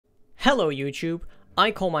Hello YouTube, I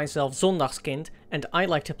call myself Zondagskind and I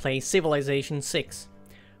like to play Civilization VI.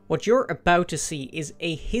 What you're about to see is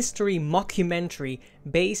a history mockumentary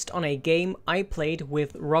based on a game I played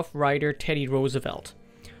with Rough Rider Teddy Roosevelt.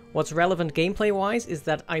 What's relevant gameplay wise is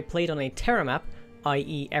that I played on a Terra map,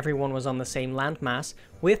 i.e. everyone was on the same landmass,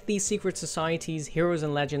 with the Secret Societies, Heroes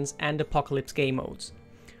and Legends and Apocalypse game modes.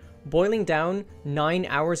 Boiling down 9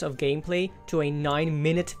 hours of gameplay to a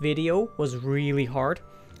 9-minute video was really hard.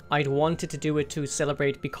 I'd wanted to do it to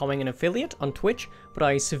celebrate becoming an affiliate on Twitch, but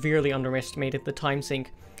I severely underestimated the time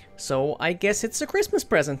sink. So I guess it's a Christmas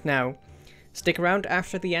present now. Stick around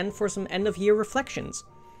after the end for some end of year reflections.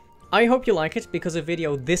 I hope you like it, because a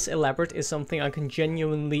video this elaborate is something I can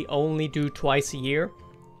genuinely only do twice a year.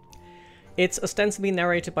 It's ostensibly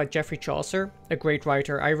narrated by Geoff, a great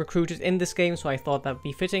writer I recruited in this game, so I thought that would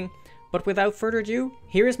be fitting. But without further ado,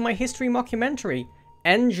 here is my history mockumentary.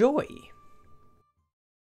 Enjoy!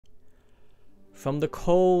 From the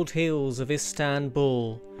cold hills of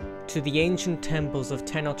Istanbul to the ancient temples of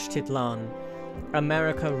Tenochtitlan,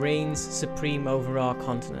 America reigns supreme over our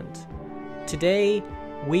continent. Today,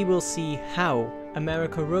 we will see how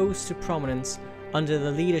America rose to prominence under the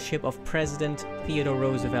leadership of President Theodore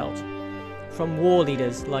Roosevelt. From war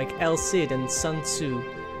leaders like El Cid and Sun Tzu,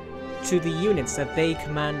 to the units that they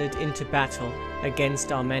commanded into battle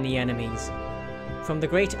against our many enemies. From the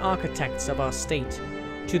great architects of our state,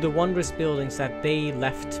 to the wondrous buildings that they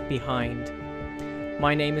left behind.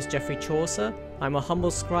 My name is Geoff, I'm a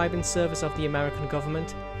humble scribe in service of the American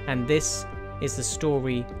government, and this is the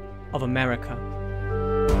story of America.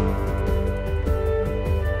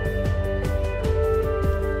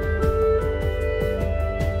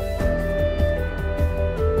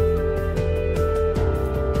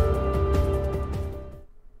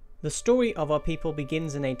 The story of our people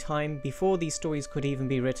begins in a time before these stories could even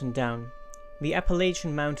be written down. The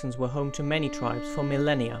Appalachian Mountains were home to many tribes for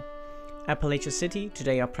millennia. Appalachia City,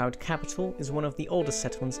 today our proud capital, is one of the oldest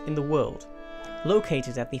settlements in the world.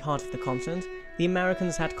 Located at the heart of the continent, the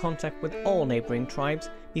Americans had contact with all neighboring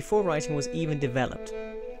tribes before writing was even developed.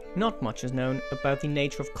 Not much is known about the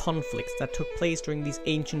nature of conflicts that took place during these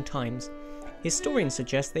ancient times. Historians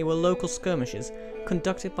suggest they were local skirmishes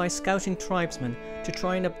conducted by scouting tribesmen to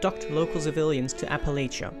try and abduct local civilians to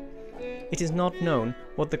Appalachia. It is not known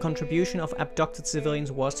what the contribution of abducted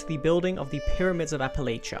civilians was to the building of the pyramids of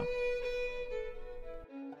Appalachia.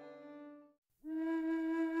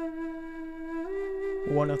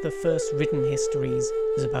 One of the first written histories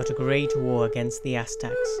is about a great war against the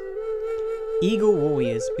Aztecs. Eager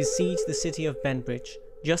warriors besieged the city of Bembridge,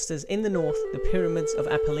 just as in the north the pyramids of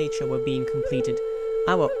Appalachia were being completed,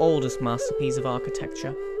 our oldest masterpiece of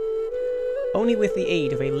architecture. Only with the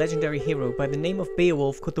aid of a legendary hero by the name of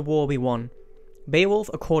Beowulf could the war be won. Beowulf,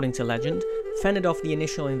 according to legend, fended off the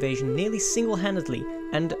initial invasion nearly single-handedly,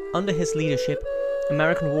 and under his leadership,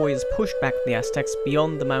 American warriors pushed back the Aztecs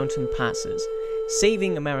beyond the mountain passes,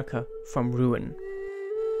 saving America from ruin.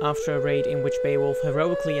 After a raid in which Beowulf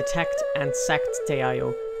heroically attacked and sacked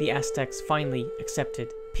Teayo, the Aztecs finally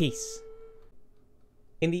accepted peace.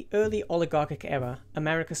 In the early Oligarchic Era,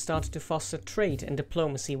 America started to foster trade and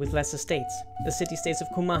diplomacy with lesser states. The city-states of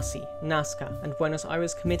Kumasi, Nazca, and Buenos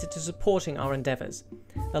Aires committed to supporting our endeavors.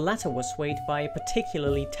 The latter was swayed by a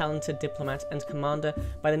particularly talented diplomat and commander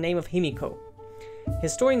by the name of Himiko.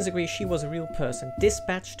 Historians agree she was a real person,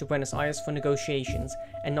 dispatched to Buenos Aires for negotiations,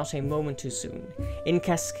 and not a moment too soon. In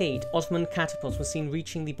Cascade, Ottoman catapults were seen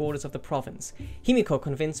reaching the borders of the province. Himiko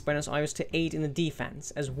convinced Buenos Aires to aid in the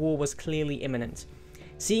defense, as war was clearly imminent.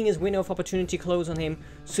 Seeing his window of opportunity close on him,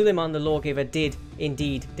 Suleiman the Lawgiver did,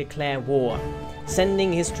 indeed, declare war,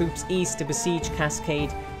 sending his troops east to besiege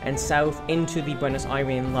Cascade and south into the Buenos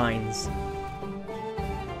Aires lines.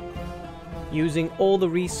 Using all the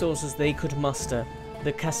resources they could muster,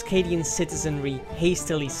 the Cascadian citizenry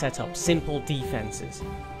hastily set up simple defenses.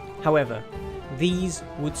 However, these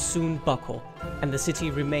would soon buckle, and the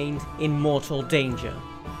city remained in mortal danger.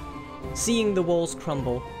 Seeing the walls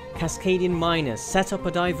crumble, Cascadian miners set up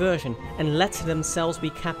a diversion and let themselves be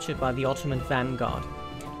captured by the Ottoman vanguard.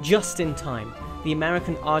 Just in time, the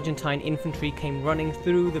American Argentine infantry came running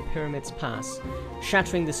through the Pyramids Pass,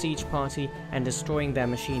 shattering the siege party and destroying their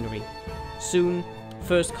machinery. Soon,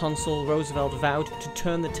 First Consul Roosevelt vowed to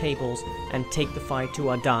turn the tables and take the fight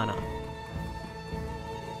to Adana.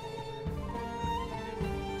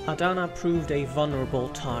 Adana proved a vulnerable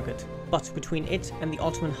target, but between it and the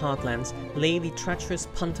Ottoman heartlands lay the treacherous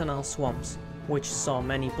Pantanal swamps, which saw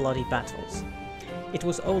many bloody battles. It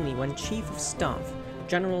was only when Chief of Staff,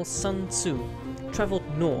 General Sun Tzu, travelled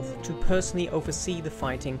north to personally oversee the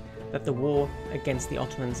fighting that the war against the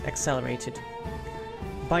Ottomans accelerated.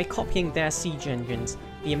 By copying their siege engines,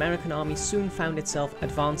 the American army soon found itself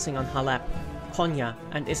advancing on Halep, Konya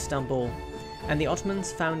and Istanbul, and the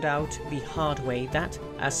Ottomans found out the hard way that,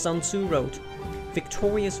 as Sun Tzu wrote,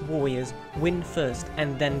 victorious warriors win first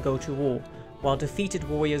and then go to war, while defeated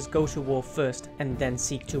warriors go to war first and then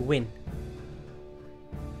seek to win.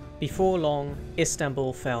 Before long,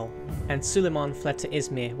 Istanbul fell, and Suleiman fled to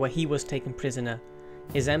Izmir, where he was taken prisoner,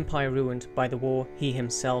 his empire ruined by the war he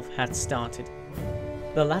himself had started.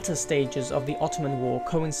 The latter stages of the Ottoman War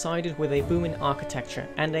coincided with a boom in architecture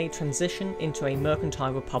and a transition into a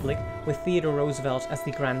mercantile republic with Theodore Roosevelt as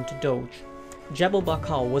the Grand Doge. Jebel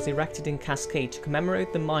Barkal was erected in Cascade to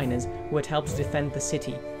commemorate the miners who had helped defend the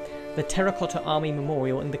city. The Terracotta Army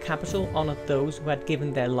Memorial in the capital honored those who had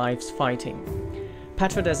given their lives fighting.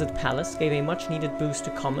 Petra Desert Palace gave a much-needed boost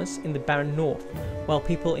to commerce in the barren north, while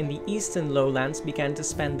people in the eastern lowlands began to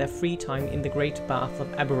spend their free time in the Great Bath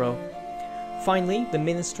of Ebro. Finally, the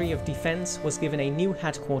Ministry of Defense was given a new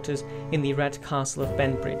headquarters in the Red Castle of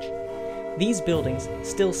Bembridge. These buildings,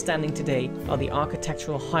 still standing today, are the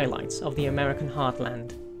architectural highlights of the American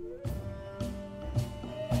heartland.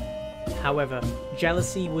 However,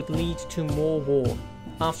 jealousy would lead to more war.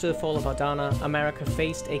 After the fall of Adana, America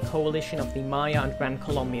faced a coalition of the Maya and Grand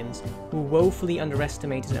Colombians, who woefully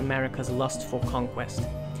underestimated America's lust for conquest.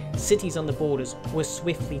 Cities on the borders were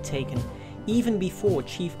swiftly taken, even before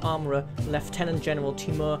Chief Armourer Lieutenant General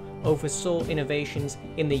Timur oversaw innovations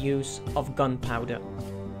in the use of gunpowder.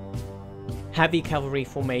 Heavy cavalry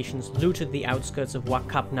formations looted the outskirts of Wak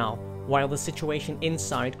Kapnal, while the situation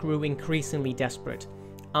inside grew increasingly desperate.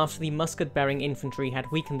 After the musket-bearing infantry had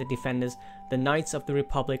weakened the defenders, the Knights of the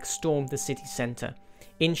Republic stormed the city centre.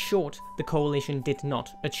 In short, the coalition did not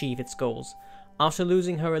achieve its goals. After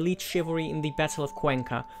losing her elite chivalry in the Battle of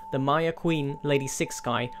Cuenca, the Maya queen, Lady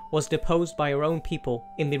Six-Sky, was deposed by her own people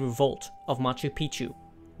in the Revolt of Machu Picchu.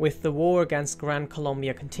 With the war against Gran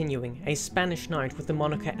Colombia continuing, a Spanish knight with the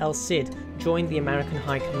moniker El Cid joined the American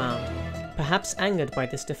High Command. Perhaps angered by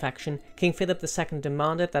this defection, King Philip II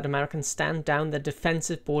demanded that Americans stand down their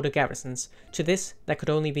defensive border garrisons. To this, there could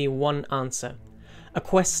only be one answer: a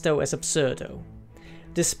questo as absurdo.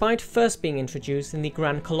 Despite first being introduced in the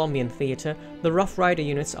Grand Colombian theatre, the Rough Rider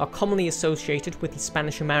units are commonly associated with the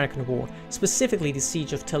Spanish-American War, specifically the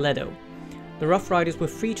Siege of Toledo. The Rough Riders were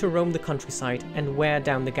free to roam the countryside and wear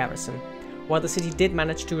down the garrison. While the city did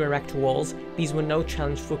manage to erect walls, ththese were no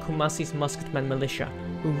challenge for Kumasi's musketmen militia,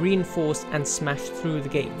 who reinforced and smashed through the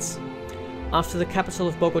gates. After the capital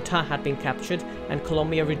of Bogota had been captured and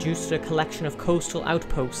Colombia reduced to a collection of coastal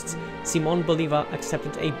outposts, Simón Bolívar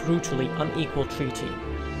accepted a brutally unequal treaty.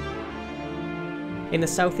 In the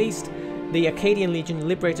southeast, the Acadian Legion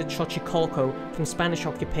liberated Xochicalco from Spanish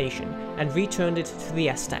occupation and returned it to the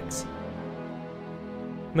Aztecs.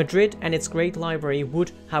 Madrid and its great library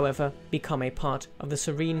would, however, become a part of the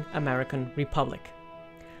serene American Republic.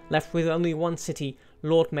 Left with only one city,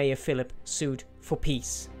 Lord Mayor Philip sued for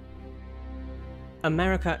peace.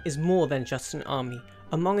 America is more than just an army.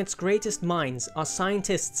 Among its greatest minds are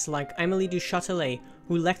scientists like Émilie du Châtelet,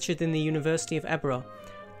 who lectured in the University of Ebro.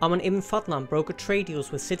 Aman ibn Fadlan brokered trade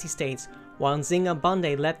deals with city-states, while Nzinga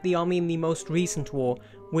Bande led the army in the most recent war,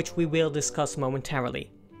 which we will discuss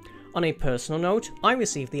momentarily. On a personal note, I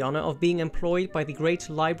received the honour of being employed by the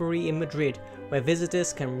Great Library in Madrid, where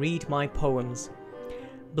visitors can read my poems.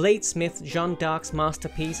 Bladesmith Jeanne d'Arc's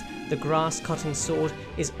masterpiece, the grass-cutting sword,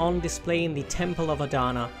 is on display in the Temple of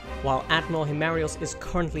Adana, while Admiral Himerios is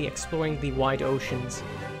currently exploring the wide oceans.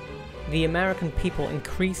 The American people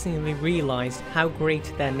increasingly realized how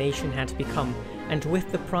great their nation had become, and with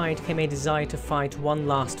the pride came a desire to fight one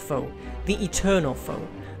last foe, the eternal foe.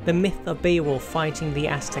 The myth of Beowulf fighting the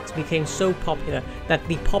Aztecs became so popular that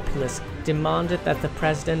the populace demanded that the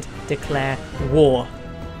president declare war.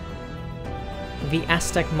 The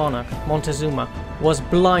Aztec monarch, Montezuma, was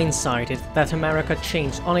blindsided that America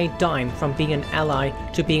changed on a dime from being an ally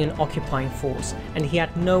to being an occupying force, and he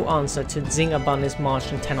had no answer to Nzinga Bande's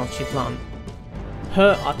march in Tenochtitlan.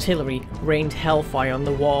 Her artillery rained hellfire on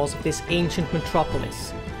the walls of this ancient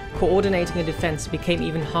metropolis. Coordinating a defense became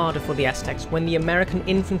even harder for the Aztecs when the American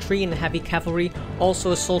infantry and heavy cavalry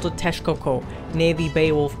also assaulted Texcoco near the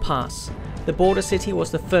Beowulf Pass. The border city was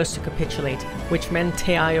the first to capitulate, which meant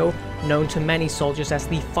Teayo, known to many soldiers as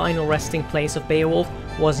the final resting place of Beowulf,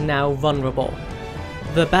 was now vulnerable.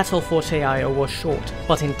 The battle for Teayo was short,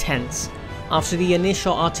 but intense. After the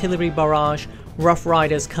initial artillery barrage, Rough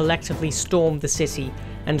Riders collectively stormed the city,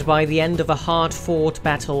 and by the end of a hard-fought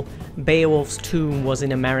battle, Beowulf's tomb was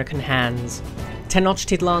in American hands.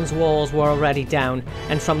 Tenochtitlan's walls were already down,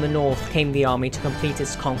 and from the north came the army to complete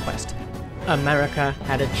its conquest. America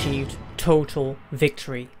had achieved total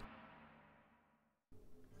victory.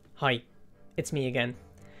 Hi, it's me again.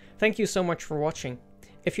 Thank you so much for watching.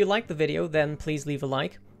 If you liked the video, then please leave a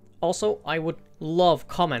like. Also, I would love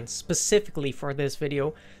comments specifically for this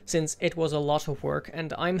video, since it was a lot of work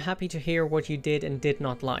and I'm happy to hear what you did and did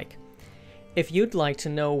not like. If you'd like to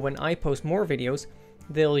know when I post more videos,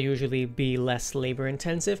 they'll usually be less labor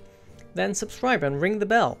intensive, then subscribe and ring the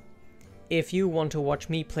bell. If you want to watch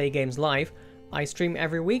me play games live, I stream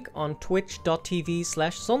every week on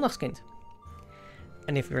twitch.tv/Zondagskind.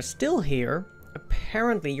 And if you're still here,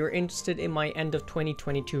 apparently you're interested in my end of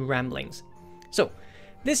 2022 ramblings. So,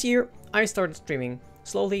 this year I started streaming,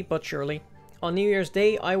 slowly but surely. On New Year's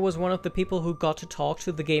Day I was one of the people who got to talk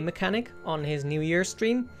to the game mechanic on his New Year's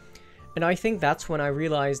stream, and I think that's when I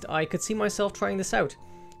realized I could see myself trying this out,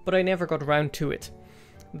 but I never got around to it.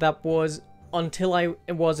 That was until I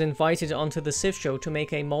was invited onto the Civ show to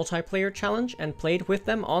make a multiplayer challenge and played with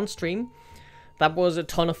them on stream. That was a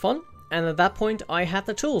ton of fun, and at that point I had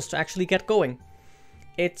the tools to actually get going.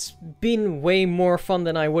 It's been way more fun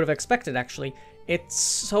than I would have expected, actually. It's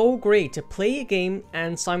so great to play a game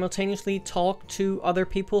and simultaneously talk to other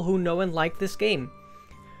people who know and like this game.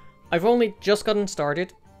 I've only just gotten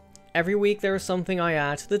started. Every week there is something I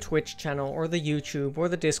add to the Twitch channel or the YouTube or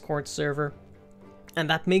the Discord server, and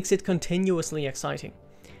that makes it continuously exciting.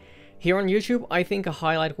 Here on YouTube, I think a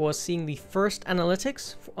highlight was seeing the first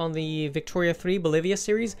analytics on the Victoria 3 Bolivia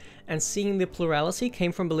series and seeing the plurality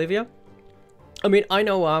came from Bolivia. I mean, I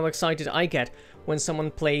know how excited I get when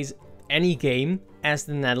someone plays any game as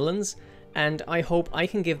the Netherlands, and I hope I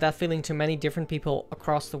can give that feeling to many different people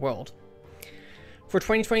across the world. For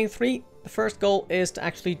 2023, the first goal is to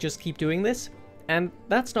actually just keep doing this, and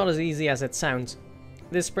that's not as easy as it sounds.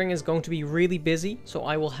 This spring is going to be really busy, so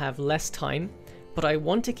I will have less time, but I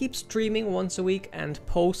want to keep streaming once a week and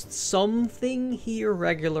post something here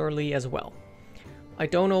regularly as well. I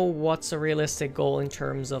don't know what's a realistic goal in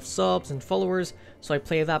terms of subs and followers, so I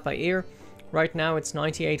play that by ear. Right now it's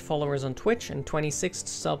 98 followers on Twitch and 26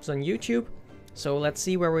 subs on YouTube, so let's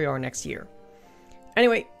see where we are next year.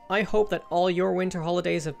 Anyway, I hope that all your winter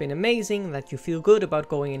holidays have been amazing, that you feel good about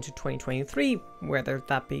going into 2023, whether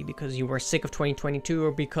that be because you were sick of 2022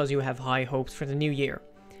 or because you have high hopes for the new year.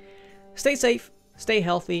 Stay safe, stay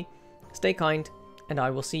healthy, stay kind, and I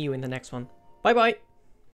will see you in the next one. Bye bye!